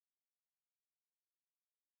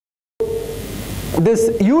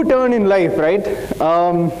this U-turn in life, right?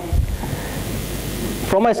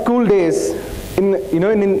 From my school days, in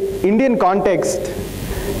Indian context,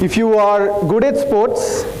 if you are good at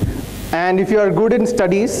sports and if you are good in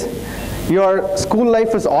studies, your school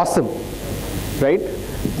life is awesome, right?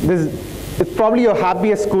 It's probably your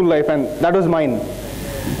happiest school life, and that was mine,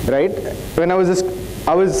 right? When I was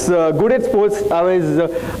good at sports.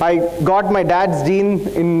 I got my dad's gene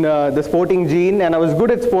in the sporting gene, and I was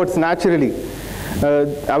good at sports naturally.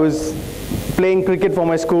 I was playing cricket for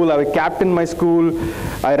my school, I was captain my school,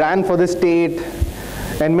 I ran for the state,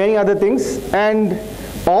 and many other things, and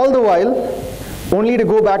all the while, only to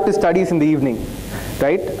go back to studies in the evening,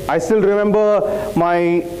 right? I still remember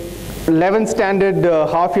my 11th standard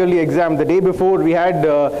half-yearly exam. The day before, we had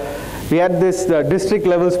this district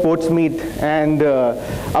level sports meet, and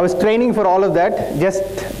I was training for all of that. Just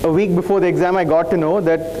a week before the exam, I got to know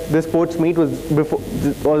that the sports meet was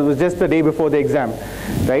just the day before the exam,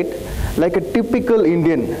 right? Like a typical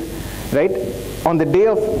Indian, right? On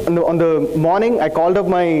the morning, I called up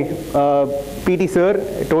my PT sir.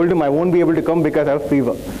 I told him I won't be able to come because I have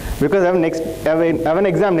fever, because I have an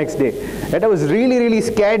exam next day. And I was really, really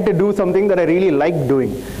scared to do something that I really liked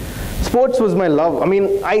doing. Sports was my love. I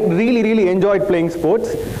mean, I really, really enjoyed playing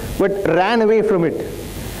sports, but ran away from it.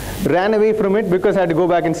 Ran away from it because I had to go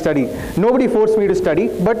back and study. Nobody forced me to study,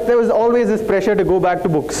 but there was always this pressure to go back to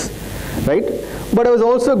books, right? But I was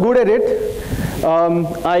also good at it.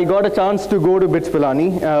 I got a chance to go to BITS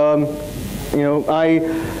Pilani. I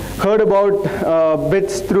heard about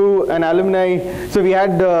BITS through an alumni. So we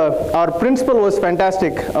had, our principal was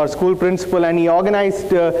fantastic, our school principal, and he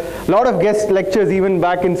organized a lot of guest lectures even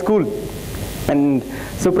back in school. And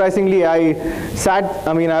surprisingly, I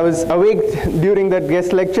was awake during that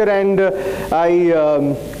guest lecture, and I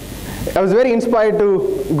was very inspired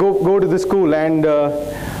to go to the school, and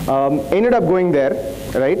ended up going there,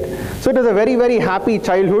 right? So it was a very, very happy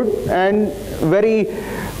childhood, and very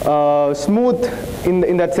smooth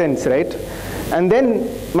in that sense, right? And then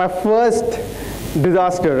my first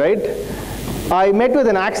disaster, right? I met with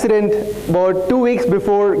an accident about 2 weeks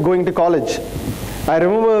before going to college. I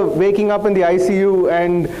remember waking up in the ICU,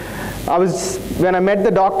 and when I met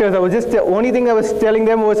the doctors, the only thing I was telling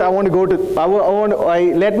them was,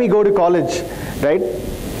 let me go to college, right?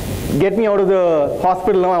 Get me out of the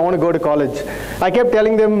hospital now, I want to go to college. I kept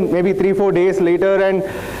telling them maybe 3-4 days later, and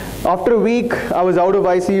after a week, I was out of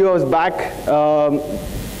ICU, I was back.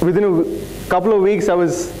 Within a couple of weeks, I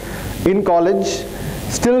was in college,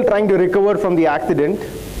 still trying to recover from the accident.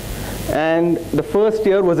 And the first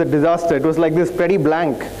year was a disaster. It was like this pretty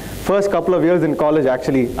blank. First couple of years in college,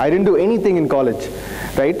 actually. I didn't do anything in college,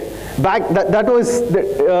 right? That was,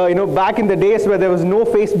 back in the days where there was no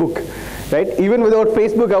Facebook, right? Even without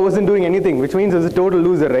Facebook, I wasn't doing anything, which means I was a total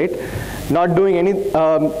loser, right? Not doing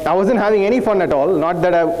I wasn't having any fun at all. Not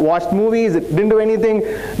that I watched movies, didn't do anything,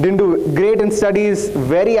 didn't do great in studies,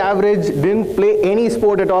 very average, didn't play any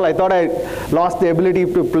sport at all. I thought I lost the ability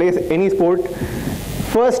to play any sport.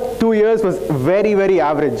 First 2 years was very, very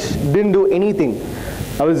average, didn't do anything.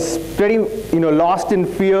 I was pretty, lost in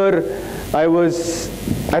fear. I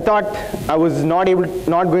thought I was not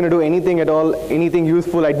going to do anything at all, anything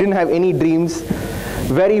useful. I didn't have any dreams.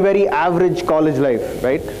 Very, very average college life,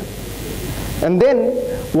 right? And then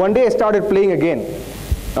one day I started playing again.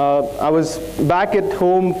 I was back at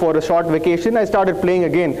home for a short vacation. I started playing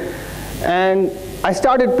again. And I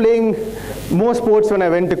started playing more sports when I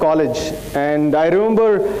went to college. And I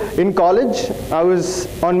remember in college,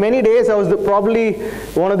 on many days, I was probably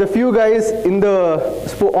one of the few guys on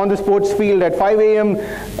the sports field. At 5 a.m.,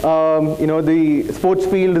 the sports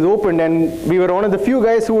field is opened, and we were one of the few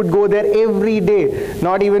guys who would go there every day,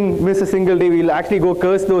 not even miss a single day. We'll actually go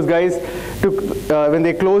curse those guys when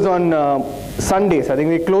they close on Sundays. I think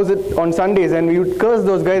they close it on Sundays, and we would curse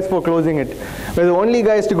those guys for closing it. We're the only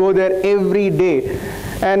guys to go there every day.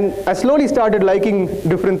 And I slowly started liking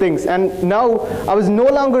different things. And now I was no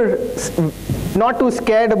longer not too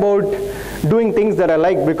scared about doing things that I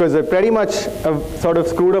like, because I pretty much have sort of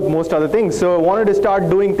screwed up most other things. So I wanted to start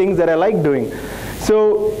doing things that I like doing.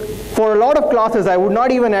 So for a lot of classes, I would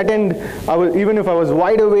not even attend, even if I was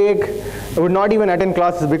wide awake, I would not even attend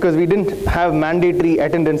classes because we didn't have mandatory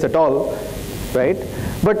attendance at all, right?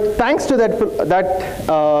 But thanks to that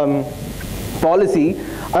policy,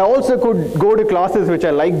 I also could go to classes which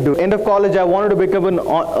I liked doing. End of college, I wanted to become an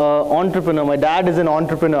entrepreneur. My dad is an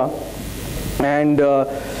entrepreneur, and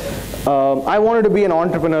I wanted to be an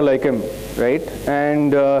entrepreneur like him, right?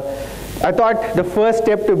 And I thought the first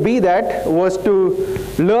step to be that was to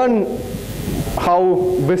learn how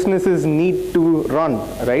businesses need to run,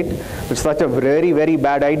 right? It's such a very, very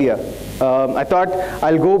bad idea, I thought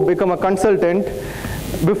I'll go become a consultant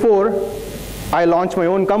before I launch my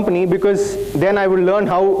own company, because then I will learn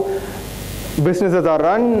how businesses are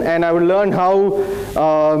run, and I will learn how,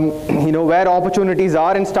 where opportunities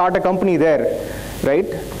are, and start a company there, right?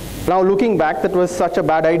 Now looking back, that was such a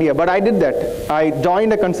bad idea, but I did that. I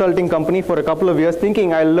joined a consulting company for a couple of years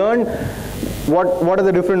thinking I'll learn what are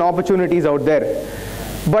the different opportunities out there.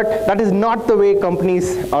 But that is not the way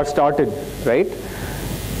companies are started, right?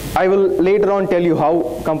 I will later on tell you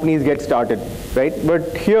how companies get started, right?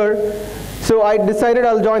 But here, so I decided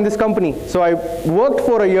I'll join this company. So I worked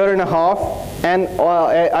for a year and a half, and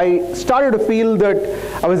I started to feel that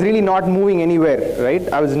I was really not moving anywhere, right?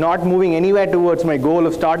 I was not moving anywhere towards my goal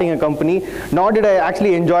of starting a company, nor did I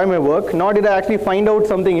actually enjoy my work, nor did I actually find out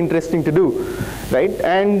something interesting to do, right?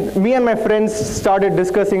 And me and my friends started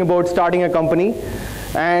discussing about starting a company,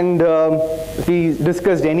 and we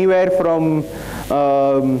discussed anywhere from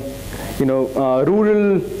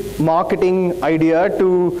rural marketing idea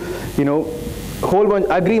to whole bunch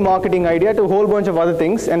marketing idea to a whole bunch of other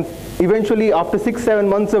things, and eventually after 6-7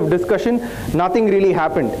 months of discussion, nothing really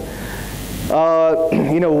happened.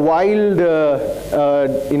 Wild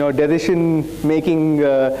decision making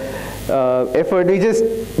effort,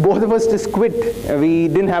 both of us just quit. We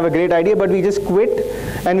didn't have a great idea, but we just quit,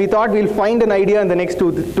 and we thought we'll find an idea in the next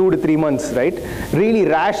 2 to 3 months, right? Really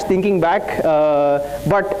rash thinking back,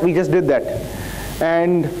 but we just did that.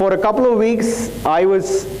 And for a couple of weeks,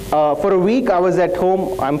 for a week I was at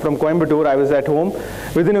home. I'm from Coimbatore, I was at home.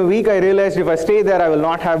 Within a week I realized if I stay there, I will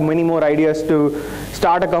not have many more ideas to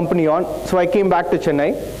start a company on. So I came back to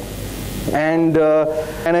Chennai. And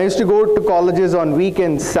I used to go to colleges on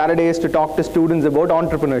weekends, Saturdays, to talk to students about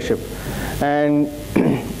entrepreneurship. And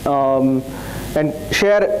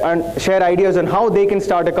share ideas on how they can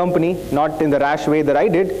start a company, not in the rash way that I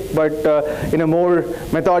did, but in a more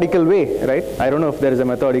methodical way, right? I don't know if there is a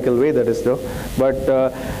methodical way that is though, but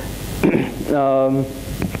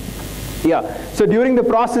yeah. So during the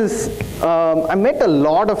process, I met a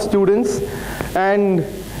lot of students, and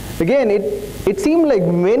again, it seemed like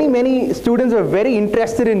many students were very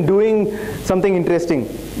interested in doing something interesting.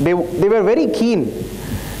 They were very keen.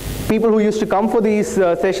 People who used to come for these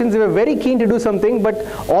sessions, they were very keen to do something, but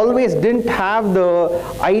always didn't have the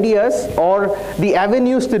ideas or the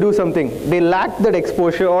avenues to do something. They lacked that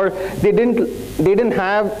exposure, or they didn't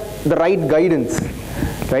have the right guidance,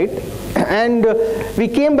 right? And we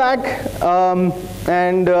came back,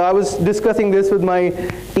 and I was discussing this with my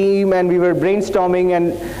team, and we were brainstorming,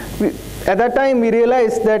 and at that time we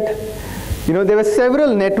realized that there were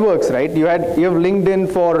several networks, right? You have LinkedIn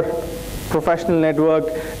for professional network,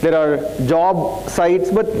 there are job sites,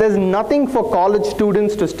 but there's nothing for college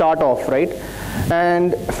students to start off, right?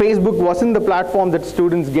 And Facebook wasn't the platform that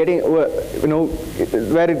students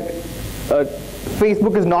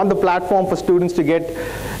Facebook is not the platform for students to get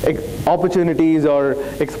opportunities or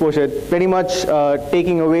exposure. Pretty much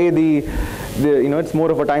taking away it's more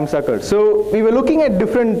of a time sucker. So we were looking at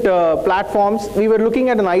different platforms. We were looking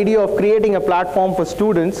at an idea of creating a platform for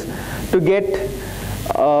students to get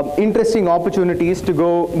interesting opportunities to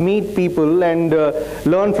go meet people and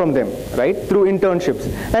learn from them, right, through internships.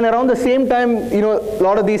 And around the same time, a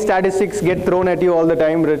lot of these statistics get thrown at you all the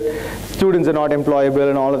time that students are not employable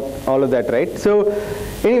and all of that, right? So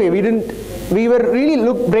anyway, we were really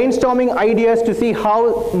brainstorming ideas to see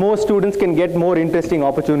how more students can get more interesting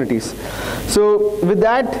opportunities. So with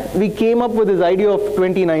that, we came up with this idea of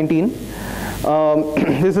 2019.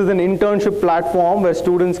 This is an internship platform where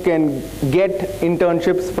students can get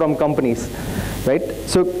internships from companies, right?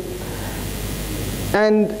 So,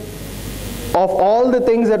 and of all the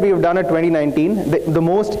things that we have done at 2019, the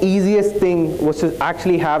most easiest thing was to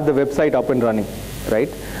actually have the website up and running, right?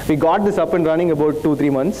 We got this up and running about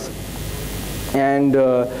 2-3 months, and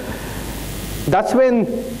that's when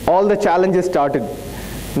all the challenges started.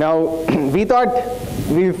 Now, we thought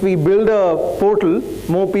if we build a portal,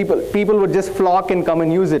 more people would just flock and come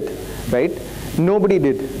and use it, right? Nobody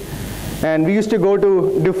did. And we used to go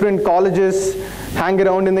to different colleges, hang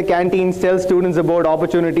around in the canteens, tell students about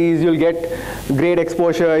opportunities, you'll get great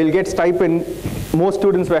exposure, you'll get stipend. Most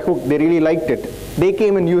students were hooked, they really liked it. They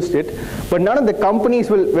came and used it, but none of the companies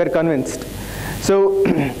were convinced. So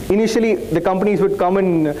initially, the companies would come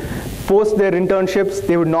and post their internships.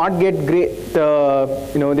 They would not get great,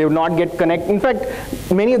 they would not get connect. In fact,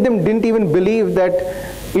 many of them didn't even believe that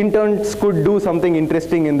interns could do something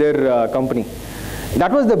interesting in their company.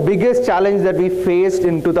 That was the biggest challenge that we faced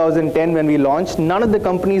in 2010 when we launched. None of the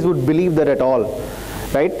companies would believe that at all,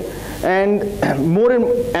 right? And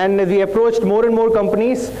as we approached more and more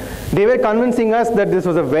companies, they were convincing us that this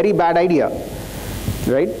was a very bad idea,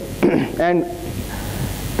 right? And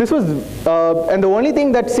this was, and the only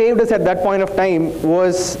thing that saved us at that point of time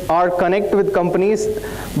was our connect with companies.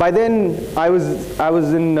 By then, I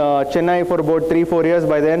was in Chennai for about 3-4 years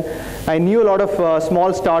by then. I knew a lot of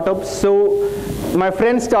small startups, so my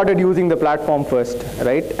friends started using the platform first,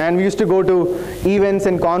 right? And we used to go to events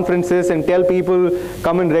and conferences and tell people,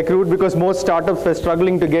 come and recruit, because most startups were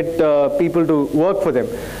struggling to get people to work for them.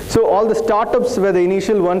 So all the startups were the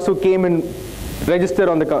initial ones who came and registered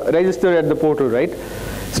at the portal, right?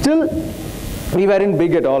 Still, we weren't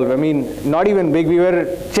big at all. I mean, not even big. We were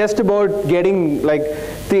just about getting like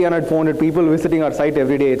 300, 400 people visiting our site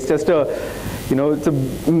every day. It's just a, it's a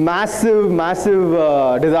massive, massive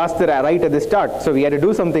disaster right at the start. So we had to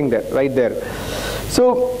do something there, right there.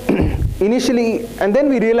 So initially, and then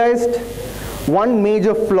we realized one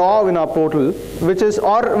major flaw in our portal, which is,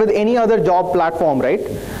 or with any other job platform, right?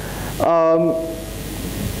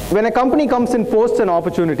 When a company comes and posts an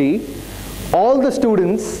opportunity, all the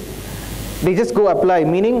students, they just go apply,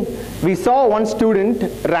 meaning we saw one student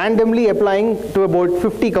randomly applying to about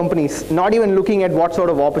 50 companies, not even looking at what sort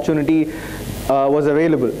of opportunity was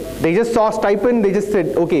available. They just saw stipend, they just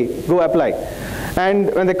said, okay, go apply.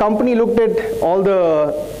 And when the company looked at all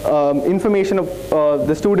the information of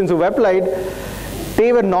the students who applied,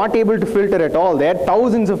 they were not able to filter at all. They had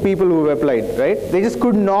thousands of people who applied, right? They just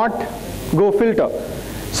could not go filter.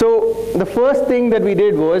 So the first thing that we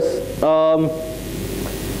did was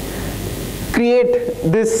create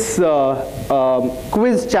this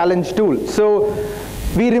quiz challenge tool. So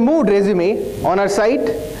we removed resume on our site.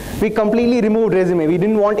 We completely removed resume. We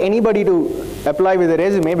didn't want anybody to apply with a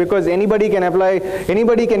resume, because anybody can apply,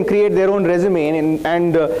 anybody can create their own resume,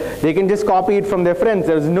 and they can just copy it from their friends.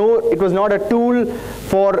 It was not a tool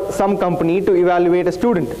for some company to evaluate a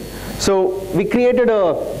student. So we created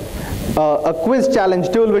a quiz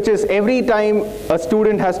challenge tool, which is every time a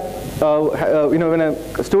student has, when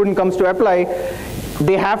a student comes to apply,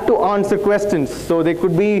 they have to answer questions. So they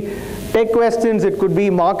could be tech questions, it could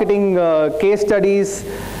be marketing case studies,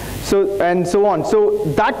 and so on. So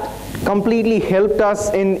that completely helped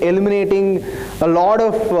us in eliminating a lot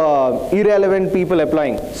of irrelevant people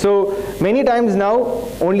applying. So many times now,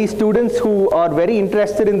 only students who are very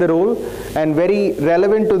interested in the role and very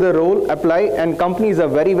relevant to the role apply, and companies are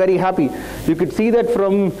very, very happy. You could see that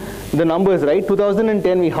from the numbers, right?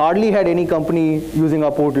 2010, we hardly had any company using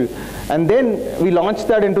our portal. And then we launched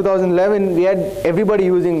that in 2011. We had everybody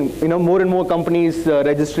using, more and more companies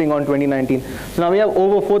registering on 2019. So now we have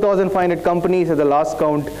over 4,500 companies at the last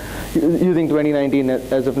count using 2019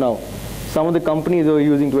 as of now. Some of the companies are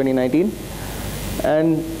using 2019.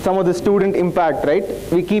 And some of the student impact, right?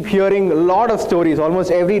 We keep hearing a lot of stories.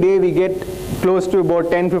 Almost every day we get close to about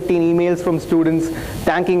 10-15 emails from students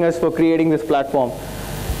thanking us for creating this platform,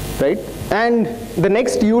 right? And the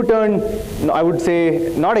next U-turn, I would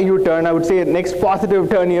say, not a U-turn, I would say next positive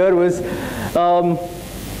turn here was,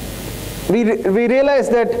 we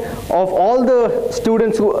realized that of all the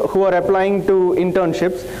students who are applying to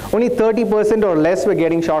internships, only 30% or less were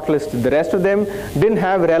getting shortlisted. The rest of them didn't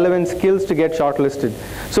have relevant skills to get shortlisted.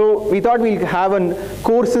 So we thought we'll have a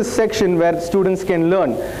courses section where students can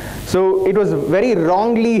learn. So it was very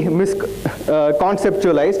wrongly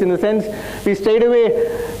conceptualized, in the sense we straight away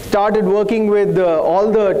started working with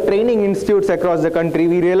all the training institutes across the country.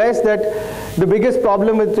 We realized that the biggest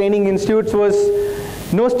problem with training institutes was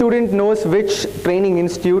no student knows which training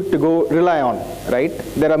institute to go rely on, right?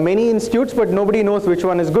 There are many institutes, but nobody knows which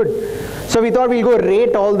one is good. So we thought we'll go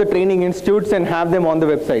rate all the training institutes and have them on the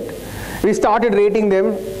website. We started rating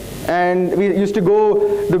them, and we used to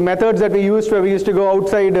go, the methods that we used were, we used to go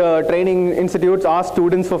outside training institutes, ask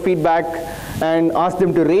students for feedback, and ask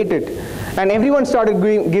them to rate it. And everyone started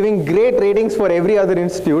giving great ratings for every other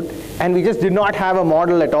institute, and we just did not have a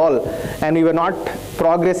model at all, and we were not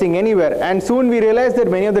progressing anywhere. And soon we realized that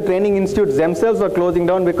many of the training institutes themselves were closing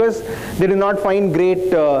down because they did not find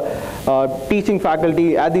great teaching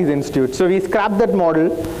faculty at these institutes. So we scrapped that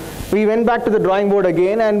model. We went back to the drawing board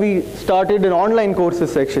again, and we started an online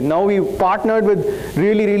courses section. Now we partnered with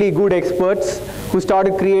really, really good experts who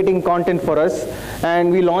started creating content for us,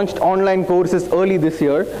 and we launched online courses early this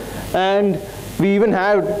year. And we even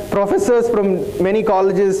had professors from many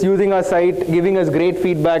colleges using our site, giving us great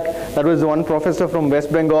feedback. There was one professor from West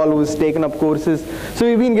Bengal who's taken up courses. So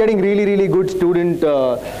we've been getting really, really good student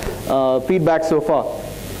feedback so far,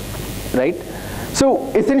 right? So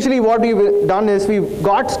essentially what we've done is we've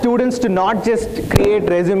got students to not just create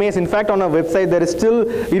resumes. In fact, on our website, there is still,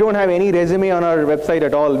 we don't have any resume on our website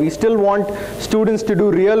at all. We still want students to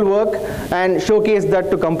do real work and showcase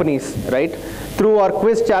that to companies, right? through our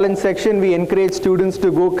quiz challenge section, we encourage students to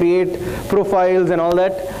go create profiles and all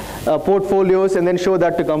that, portfolios, and then show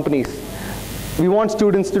that to companies. We want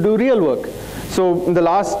students to do real work. So in the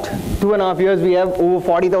last 2.5 years, we have over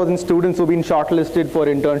 40,000 students who've been shortlisted for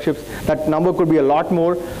internships. That number could be a lot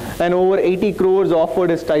more. And over 80 crores offered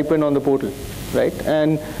as stipend on the portal, right?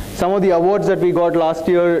 And some of the awards that we got last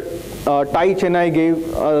year, Chennai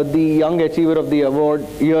gave the Young Achiever of the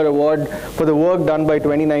Year award for the work done by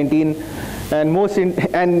 2019. And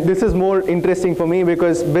this is more interesting for me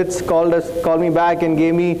because BITS called me back and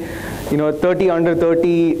gave me, 30 under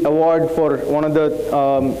 30 award for one of the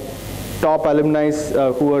top alumni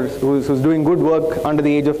who's doing good work under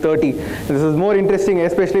the age of 30. And this is more interesting,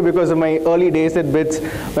 especially because of my early days at BITS,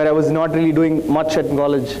 where I was not really doing much at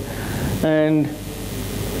college. And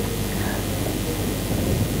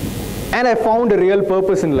I found a real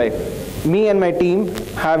purpose in life. Me and my team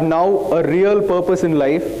have now a real purpose in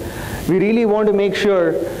life. We really want to make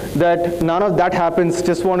sure that none of that happens,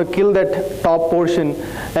 just want to kill that top portion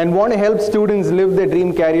and want to help students live their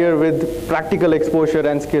dream career with practical exposure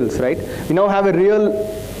and skills, right? We now have a real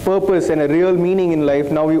purpose and a real meaning in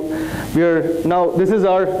life. Now this is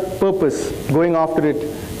our purpose, going after it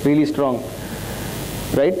really strong,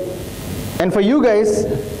 right? And for you guys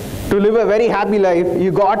to live a very happy life,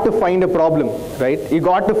 you got to find a problem, right? You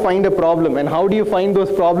got to find a problem. And how do you find those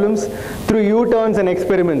problems? Through U-turns and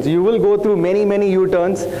experiments. You will go through many, many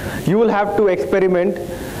U-turns. You will have to experiment.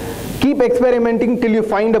 Keep experimenting till you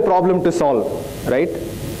find a problem to solve, right?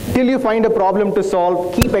 Till you find a problem to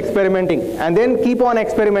solve, keep experimenting. And then keep on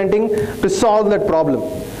experimenting to solve that problem,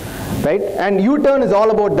 right? And U-turn is all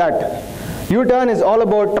about that. U-turn is all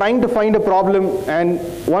about trying to find a problem, and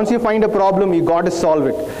once you find a problem, you got to solve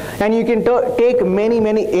it. And you can take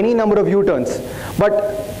any number of U-turns,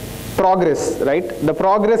 but progress, right? The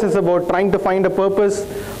progress is about trying to find a purpose,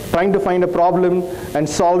 trying to find a problem, and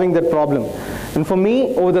solving that problem. And for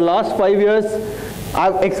me, over the last 5 years,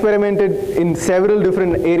 I've experimented in several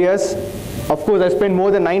different areas. Of course, I spend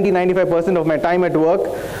more than 90–95% of my time at work,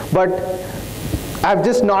 but I've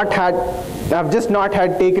just not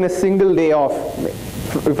had taken a single day off.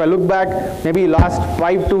 If I look back, maybe last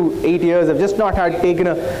 5 to 8 years, I've just not had taken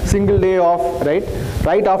a single day off, right?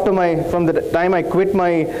 Right after from the time I quit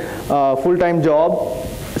my full-time job,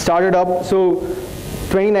 started up. So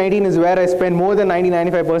 2019 is where I spend more than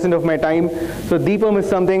 90–95% of my time. So Deepam is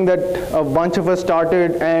something that a bunch of us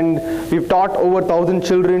started, and we've taught over 1,000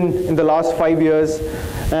 children in the last 5 years.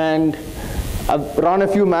 And I've run a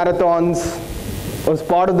few marathons. I was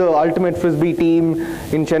part of the Ultimate Frisbee team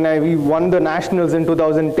in Chennai. We won the Nationals in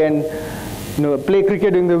 2010. Play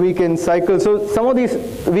cricket in the weekend, cycle. So some of these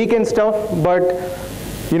weekend stuff, but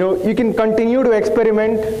you can continue to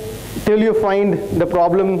experiment till you find the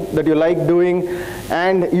problem that you like doing,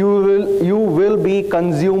 and you will be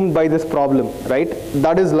consumed by this problem, right?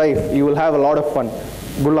 That is life. You will have a lot of fun.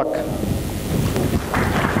 Good luck.